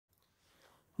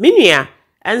Minia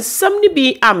and some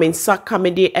bi a mensa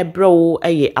kamede ebro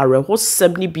eye areho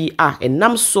sebni bi a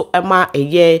enam so ema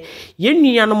eye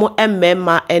yenuanom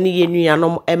emmema ene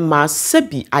yenuanom emma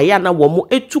sebi aya na womo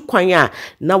etu kwan a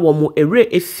na womo ere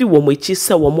efi womo echi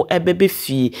se womo ebebe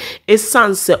fi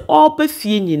esanse oba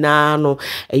fi nyina no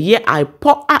eye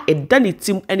aipo a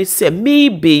edanitim ene se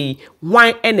maybe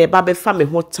wan ene ba be fa me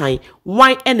hotan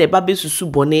wan ene ba be susu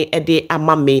bone ede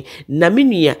amame na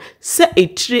menua se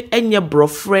etire enye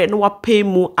brofre no wape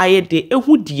mu ayede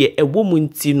ehudie ewo mu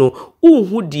nti no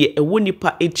unhudie ewo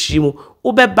nipa etiri mu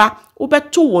obeba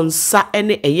obeto wonsa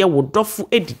ene eye wodofo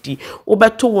edidi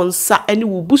obeto wonsa ene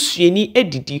wubusuani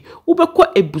edidi obekọ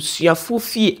ebusuafo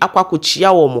fie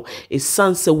akwakochia womo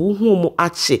esanse wuhu mu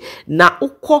ache na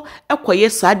ukọ ekoye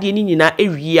saade ni nyina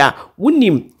ewie a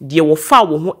wunim die wofa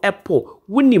wo ho epo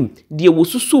wunim die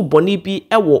wosusu bone bi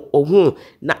ewo oho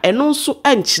na eno nso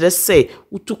enkyere se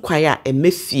utu kwan a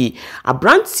emefie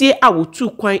abrantie a wotu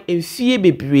kwan emfie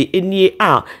bebre enie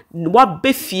a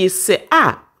wabefie se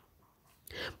a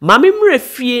mame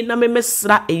mrefie na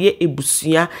memesra eye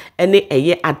ebusua ene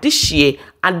eye adehye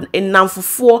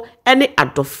enamfofo ene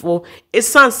adofo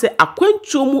esanse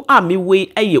akwantuomu a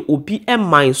mewei eye obi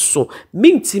eman so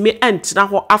mintimi entra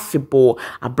ho afebo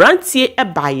abrantie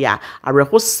ebaya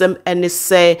arehosem ene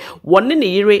se wone ne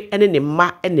yire ene ne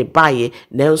ma ene baye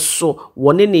nenso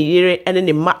wone ne yire ene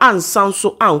ne ma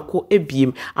ansanso anko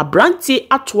ebiem abrantie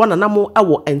atoa nanamo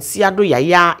ewo ensiado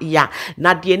ya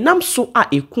na de namso a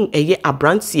ekun eye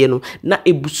abrantie no na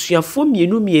ebusuafo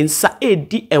miensa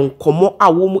edi enkomo a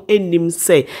wo mu enim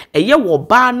se eye wo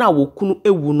ba na wo kunu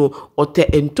ewu no ote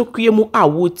entokue mu a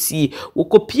wo tie wo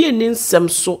kopie ni nsem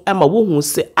so ema wo hu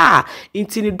se a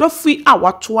intini dofi a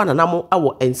watoa nanamo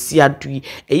awo ensiadui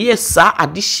eye sa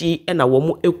adehye na wo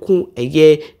mu ekun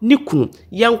eye nikunu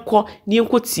yenko ni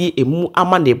enkotie emu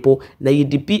amanebo na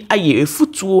yedibi aye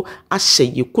efutuo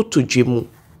ahye ye kotodwemu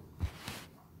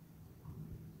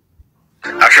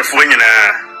ahwefo nyina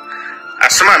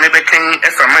asema me beken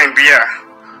efaman bia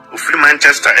ofiri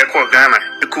Manchester eko Ghana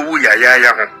eko wu ya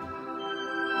ho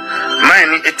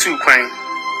mine etu kwan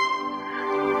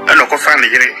ana ko fa ne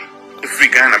yire ofiri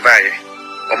Ghana bae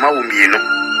o ma wo mienu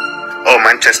o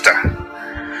Manchester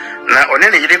na one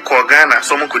ne yire ko Ghana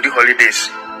so mo kodi holidays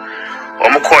o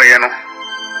mo ko ye no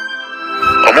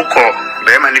o mo ko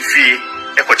be ma ne fi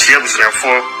eko chia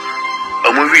busuafo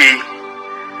o mo wi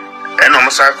ena o mo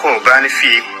sa ko ba ne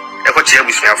fi eko chia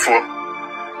busuafo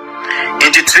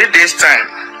in 3 days time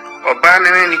oba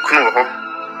ne ni kunu ho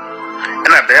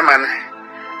ena be ma ne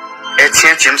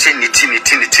etiachem se niti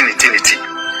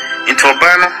into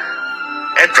oba no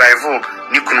e drive up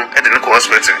ni kunu e de no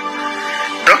hospital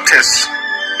doctors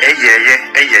eyeye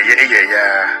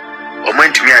o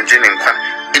mantimi anje ne nkwa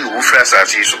ene wo fra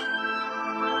asase so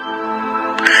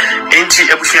enti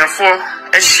ebusuafo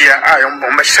ehia a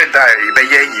yombo meheda be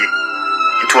yeyi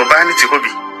into oba ne ti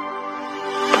hobi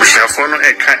ebusuafo no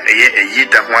eka eyi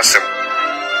da ho asem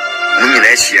munyina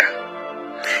ehia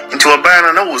into oba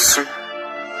no na wosu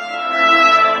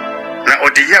na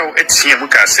odiyawo etie mu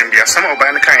ka asem bia sama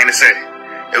oba ne kan ne se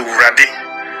ewurade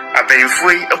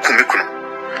abenfo yi akumekuno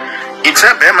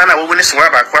ita be ma na wo ne se wa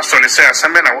ba kwa so ne se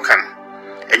asem be na wo kan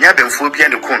enya benfo bia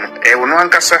ne kun e wo no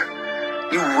ankasa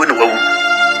ni wuwo ne wawu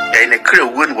e ne kra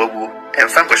wuwo ne wawu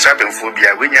emfa kwasha benfo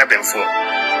bia wenya benfo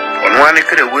ono ane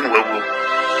kra wuwo ne wawu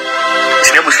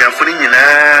tine bushafo ni nyina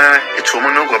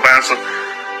etuomo no go banso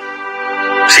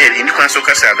se ni kwan so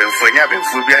kasa benfo nya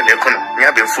benfo bia ne kono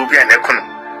nya benfo bia ne kono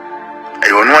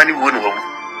ayo ono ane wuwo ne wawu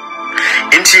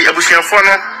inti abushafo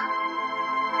no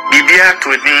bibia to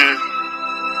ni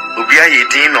obia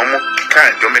yedin no mo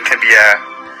ka jomeka bia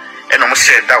eno mo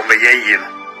she da obeye yi no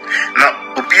na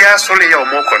obia sole ya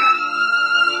omo kono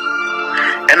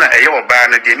ena eye oba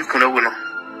na de ni kunu wu no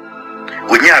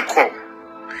onya akọ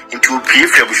inti opie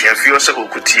fia bushafio se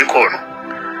okutie ko no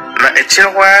na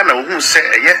echirwa na ohun se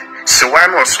eye sewa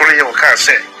na osole ya oka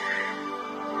se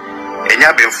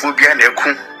enya benfu bia na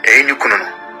eku eye ni kunu no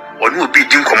onu obi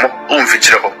di nkomo o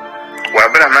mfikyire ho wa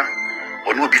bra na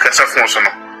onu obi kasa fon so no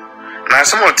na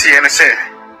asem otie ne se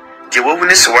je wowu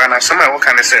ne sewa na asem a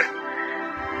woka ne se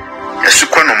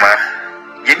esukonu ma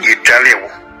ye ni dwale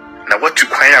wo na watu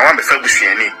kwan a wa mefa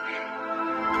busuani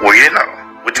wo ye na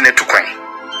wodi ne tukwan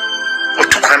o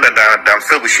tukwan da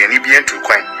mfa busuani bi en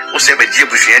tukwan o se ba je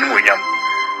busuani mo nyam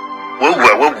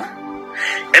wowu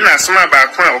ena asema ba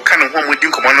ko a woka ne ho modi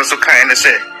nkomo no so kan ne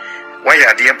se wa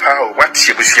ya de pa o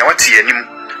watie busuani watie anim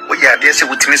wo ya de se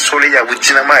wutimi sole ya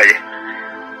wugina maaye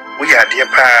wo ya de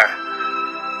pa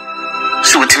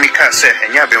so wutimi ka se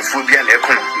enya benfu bia na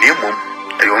ekono na emom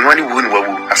ayo no ani wu ni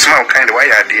wawu asema wokan de wa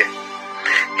ya de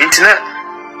intina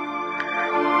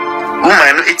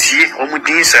woman no etie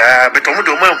omudin saa but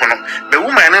omudo mo ho no be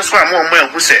woman no so am o mo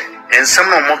hu se ensam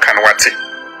no mo kan wate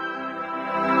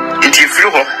enti firi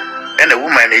ho ena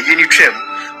woman eyi ni twam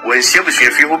wansi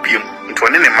abusuafi ho biem enti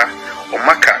one ne ma o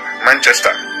maka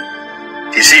Manchester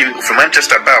isi from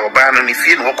Manchester ba oba no ne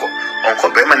fie no woko onko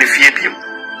be ma ne fie biem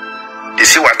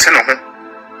isi wate no ho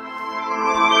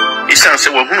isan se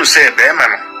wo hunu se be ma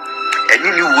no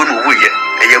enyi ni wo no wo ye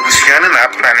eya busuane na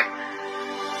aplane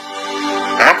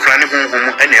ma plane hu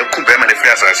ena eku be ma ne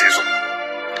fie asase so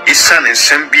isan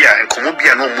ensem bia enkomo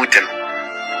bia no muden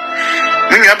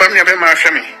mi aba mi be ma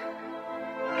hwe mi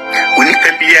oni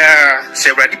pe bia se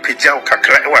awrade pagya o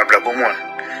kakra e wa abrabo mu a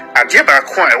ade ba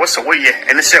ko a e wo se wo ye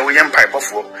ene se wo ye mpai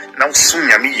bofo na wo sum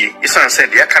nyame yi isan se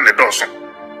de aka ne doso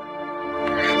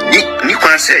ni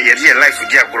kwan se ye real life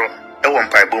di agro e wo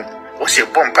mpai bom wo se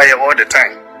bom mpai all the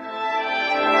time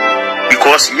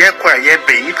because ye kwa ye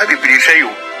be ni pa bibiri hwe yo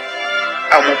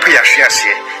amu pe ya hwe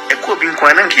ase e ko bi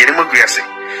nkwan na nke mo guase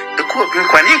e ko bi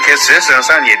nkwan ni nke se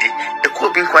san ye di e ko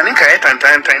bi nkwan ni ka ye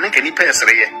tantan na nke ni pe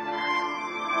esre ye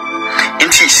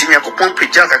inti sinya kopon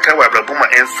pagya kakra wa abrabo ma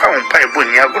emfa won pa ebo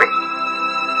ni agro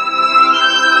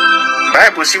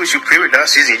Bible say we should pray with that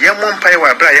season ye mo mpa wa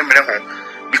abra ye mre ho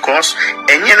because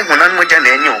enye ne honan mo ja na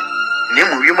enyo ne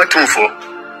mo wi matumfo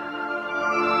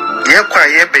ye kwa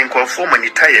ye benkofo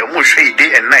manita ye mo hwe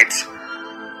day and night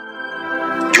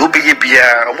jo be ye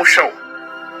bia o mo hwe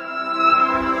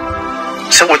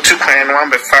so what two kwan no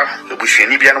ambefa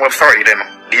obuhwani bia no wa fa ire no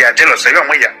dia jealous ye o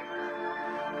mo ya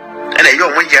ena ye o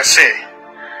mo ya say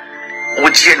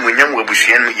wogie no nyam wa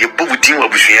buhwani ye bobudin wa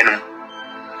buhwani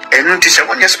enu ti se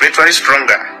wonya spiritually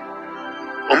stronger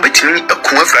ombetini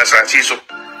akuma frasati so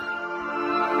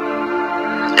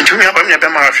ntumi aba me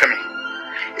ma ahwe me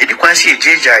edi kwansi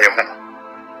ejeja ye ho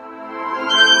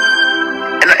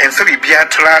ena emfa bibia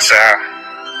trasa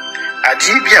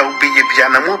adi bia obeye bia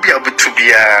na mo bia obetu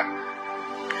bia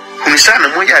hunisa na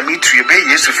mo ya mitu ye be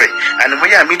Yesu fe ana mo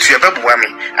ya mitu ye beboa me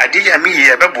adi ya mi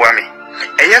ye beboa me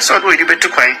eyeso do edi betu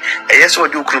kwan eyeso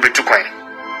do okuru betu kwan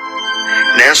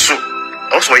nanso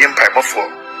also yem pipe before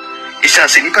isan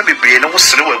se nipa bebre na wo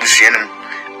sere wa abusuanum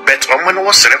but omo no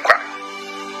wo sere kwa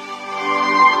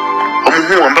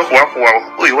omuhu wamba kwa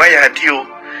oyi wa ya adio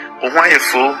ohwa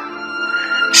yefo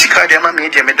sika de ma me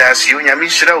de medasi onya mi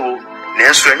hira o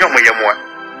nanso enyo moyemoa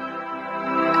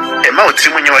e ma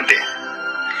otiri munye ode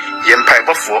yem pipe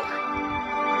before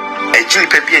ejini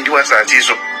pa bi ndi wasati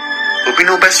so obi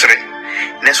no besere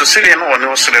nanso sere no wona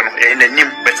wo sere no e nanim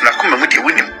but na kuma mu de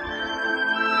wunim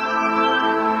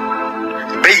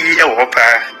beyi e wo pa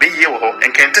beyi wo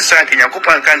enkente sa nke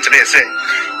Nyankopon kan kire se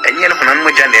enye no honan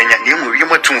moja na enya na emu wi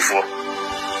matumfo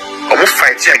omo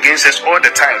fight against us all the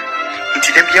time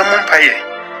iti de bia mompaye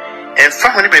emfa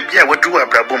honi be bia wadu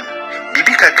abrabom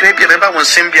bibi kakra bia be ba won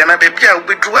sem bia na be bia wo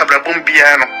bedu abrabom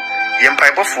bia no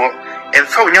yempai bofo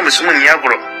emfa onya mesum ni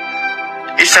agro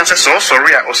isanse so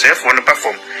sorry a osefo no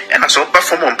perform ena so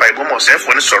perform ompai bom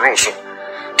osefo no sorrow so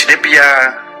ti de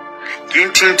bia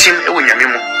gintintim e wo nyame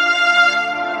mu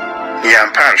ya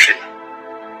mpanhwe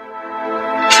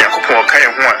Yakopo okaye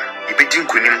ho a ibedi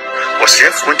nkunim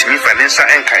osefo ntimi fa nensa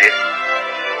enkaye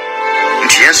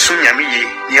nti yensu nyame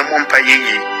yi ye mompa ye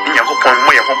yi Yakopo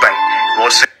mo ye ho ban no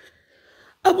se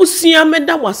abusia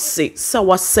meda wase sa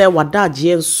wase wadaje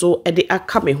enso ede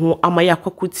aka me ho amaya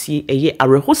kwakuti eye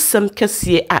arehosem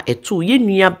kese a eto ye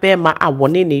nua bema a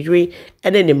wone ne yire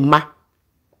ene ne ma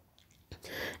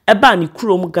eba ni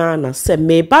kurom Ghana se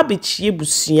me ba bechie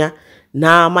busia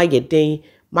na ma yeden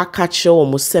makache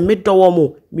omo se me dowo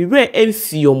mo miwe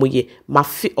emfi omo ye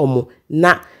mafe omo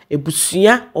na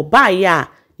ebusia obaye a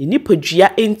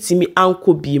nipadua entimi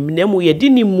anko biem na mu yedi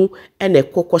ni mu ene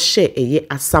kokoshe eye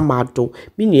asamado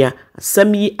minia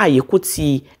asam yi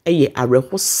ayekoti eye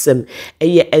arehosem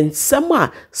eye ensem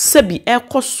a sabi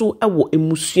ekoso ewo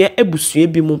emusua ebusua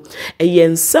bi mu eye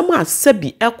ensem a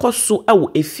sabi ekoso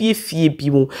ewo efiefie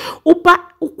bi mu uba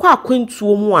ukwa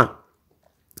akwantuo mu a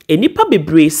enipa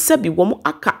bebre sabi wom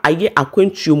aka aye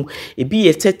akwantuom ebi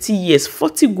ye 30 years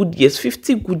 40 good years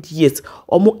 50 good years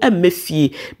omo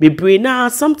emefie bebre na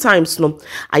sometimes no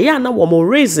aya na wom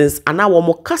reasons ana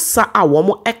wom kasa a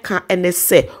wom eka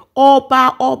enese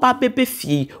oba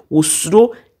bebefie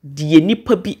wosuro die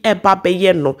nipa bi eba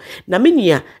beye no na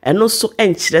menia eno so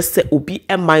enkyere se obi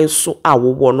eman so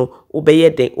awowo no obeye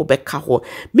den obeka ho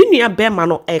menia bema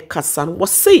no ekasa no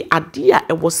wose ade a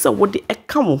ewose wode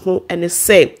eka wo ho ene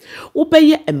se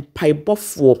obeye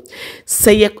empaibofo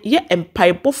se ye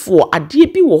empaibofo ade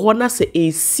bi wo ho na se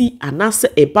esi ana se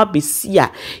eba besi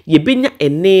a ye benya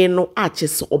ene no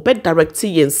achese obe direct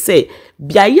yen se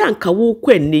bia ya nka wo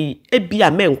kwa ni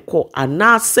ebia menko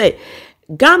ana se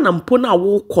Ghana mpo na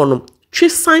wo kono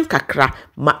twisan kakra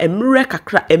ma emre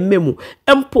kakra ememu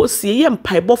empo sie ye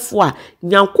mpaibofo a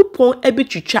nyankopon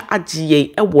ebetwitwa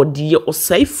agye ewo die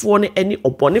osaifo ne eni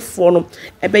obonefo no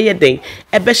ebeye den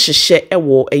ebe hyehye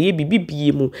ewo eye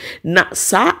bibibie mu na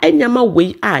saa enyama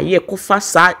wei a ye kofa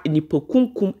saa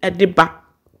nipokunkum edeba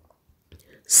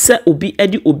se obi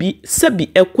edi obi sebi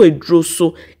ekwa eduro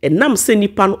so enam se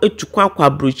nipa no etukwa kwa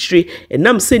brochire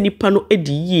enam se nipa no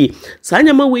edi yie saa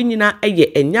nyama we nyina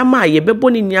eye enyama a ye bebo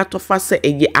ni ni atofa se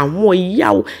eye anwo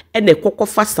yaw ene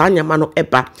kokofa saa nyama no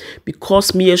eba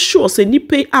because me sure se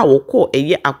nipa a wokọ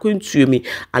eye akwentuemi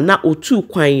ana otu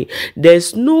kwan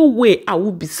there's no way a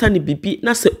wo bisa ni bibi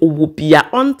na se owo bia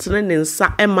ontene ne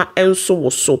nsa ema enso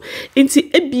wo so enti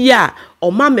ebia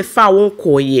o ma mefa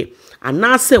wonko ye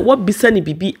anase wabisa ni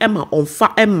bibi ema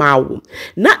onfa ema wo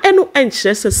na eno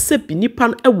enkyere se bi nipa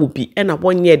no ewo bi ena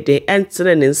wonye den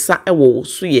entere ne nsa ewo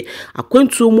so ye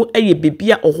akwantuo mu eye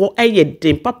bibia oho eye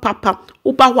den papapa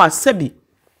uba ho asebi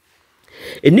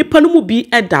enipa no mu bi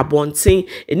eda bonten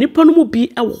enipa no mu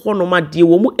bi ewo honoma de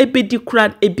wo mu ebedi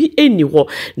kura ebi eni ho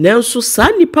nanso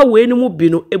saa nipa we no mu bi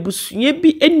no ebusuye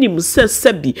bi enim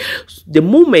sebi the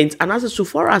moment anase so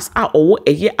far as a owo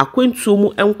eye akwantuo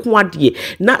mu enko ade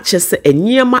na kyese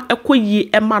enyema ekoyi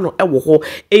ema no ewo ho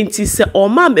enti se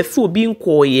oma mefe obi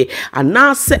nkoye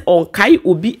anase onkai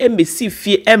obi emesi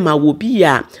fie ema wo bi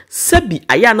ya sebi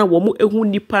aya na wo mu ehu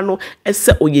nipa no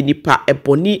ese oye nipa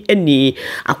eboni eni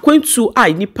akwantuo a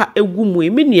nipa egu mu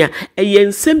eminia eye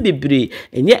nsem bebre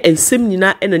enye ensem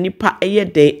nyina ena nipa eye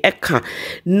den eka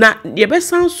na ye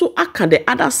besan so aka the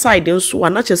other side nso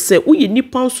ana kyese uye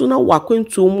nipa nso na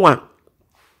wakwantuo mu a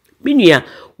minia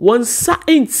wonsa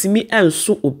entimi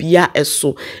enso obia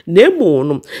eso na emu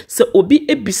no se obi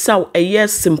ebisa eye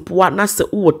simple na se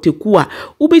woteku a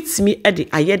ubetimi ede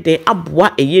ayeden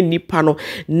aboa eye nipa no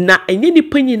na enye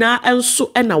nipa nyina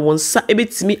enso ena wonsa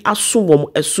ebetimi aso wom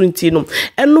eso nti no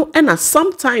eno ena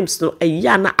sometimes no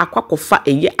eya na akwakofa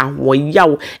eye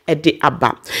ahoyaw ede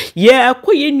aba ye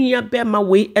koye nua be ma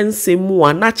we ensemu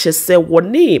a na kyese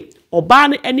woni oba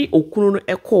ne eni okunu no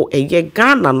eko eye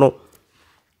Ghana no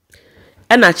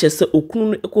ena kyese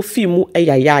okunu ekofi mu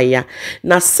eyayaya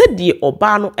na sedi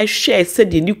oba no ehwe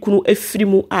sedi ni kunu efiri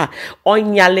mu a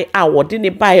onyale a wode ne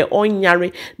bae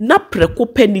onyare na preko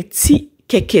peniti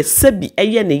keke sebi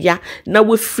eye ne ya na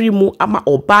wefiri mu ama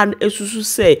oba no esusu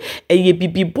se eye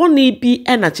bibibone bi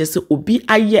ena kyese obi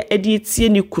aye ede etie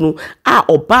ni kunu a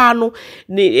oba no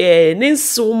ne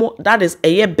nsomo that is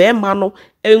eye bema no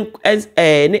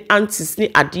ne aunties ni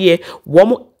ade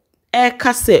wom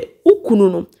eka se ukunu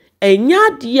no enya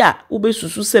dia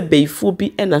ubesusu se beifo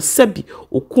bi ena sebi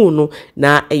okuno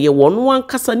na eye wono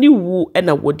ankasa ni wu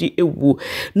ena wodi ewu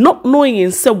not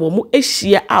knowing se womu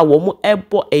ehia a womu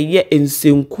ebo eye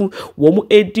ensenku womu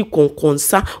edi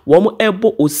konkonsa womu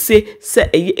ebo ose se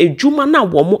eye ejuma na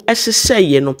womu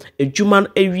ehyehye ye no ejuma no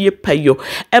ewie payo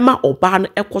ema oba no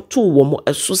ekoto womu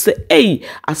eso se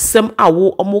asem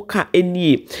awo omuka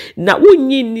enie na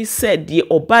wonyi ni se die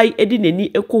obai edi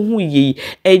nani ekohu yi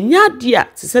enya dia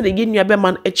se yenua be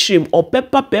man echirem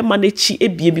opepa be man echi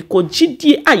ebie bi ko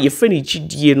gidie a ye freni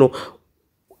gidie no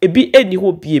ebi eni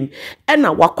ho biem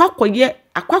ena wakwakoye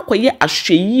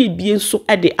ahweyi bie nso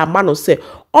ede amano se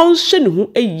onhwe ne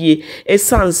ho eyie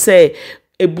esanse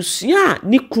ebusua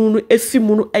ni kunu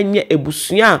efimu no enye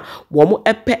ebusua wo mo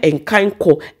epe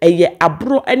enkanko eye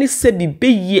abro eni se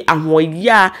bibeye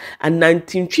ahoya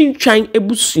anantintwintwan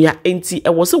ebusua enti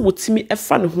ewo se wotimi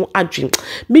efa ne ho adwen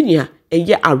menia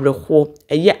eye areho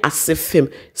eye asefem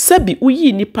sebi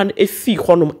uyi nipa no efi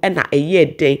honom ena eye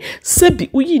den sebi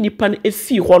uyi nipa no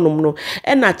efi honom no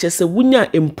ena kyese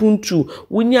wunya empuntu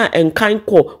wunya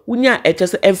enkanko wunya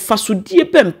kyese emfasodie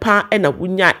bempa ena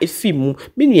wunya efi mu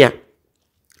minia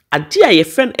ade a ye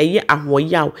friend eye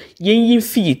ahoyaw yenyin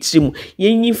fi yitrim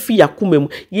yenyin fi yakomam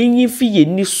yenyin fi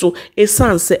yeni so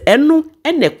esanse eno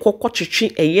ene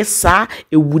kokotwetwe eye saa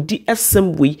ewudi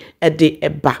esem ede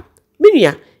eba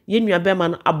minia yenua bema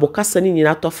no abokasa ni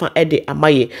nyina tofa ede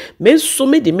amaye menso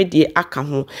mede medie aka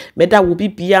ho meda wo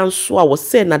bibia nso a wo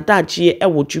se na dagie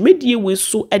ewo dwumedie we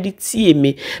so ede tie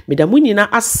me meda mu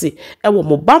nyina ase ewo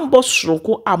mo bambo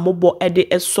sronko amobo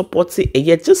ede support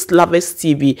eye Just Lovers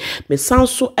TV me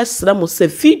sanso esra mo se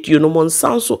video no mo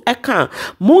sanso eka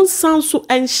mo sanso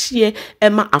enhye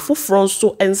ema afoforo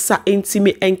nso ensa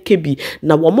entimi enkebi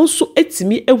na wo mo so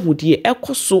etimi ehudie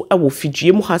ekoso ewo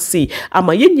fidue mu hase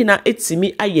ama ye nyina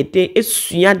etimi ayɛ den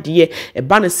esua de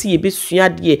eba na se ye be sua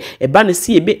de eba na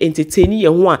se ye be entertain ye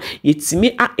ho a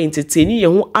yetimi a entertain ye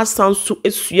ho asanso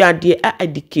esua de a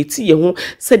educate ye ho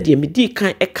se de medi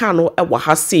kan eka no e wa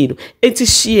ha sei no enti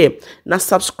share na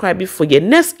subscribe for your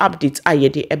next update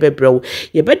ayede ebebrew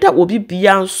ye beda obi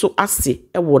bia nso ase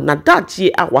e wo na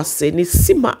daje a wase ne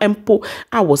sima empo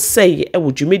a wo say e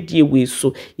wo dwumedie we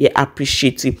so ye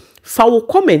appreciate fa wo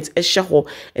comment ehye ho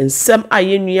ensem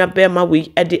ayenua bema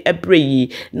we e de ebre yi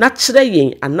na kire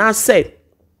yen anase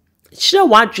Shira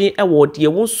wadwen ewo de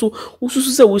wo so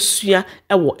ususu se wosua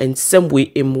ewo ensem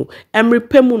we emu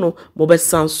emrepemu no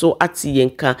mobesan so ati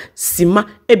yenka sima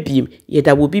ebiem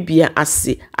yeda wo bibia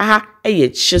ase aha eye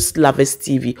Just Lovers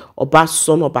TV oba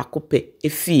so no bakope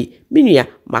efi minua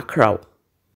Mcbrown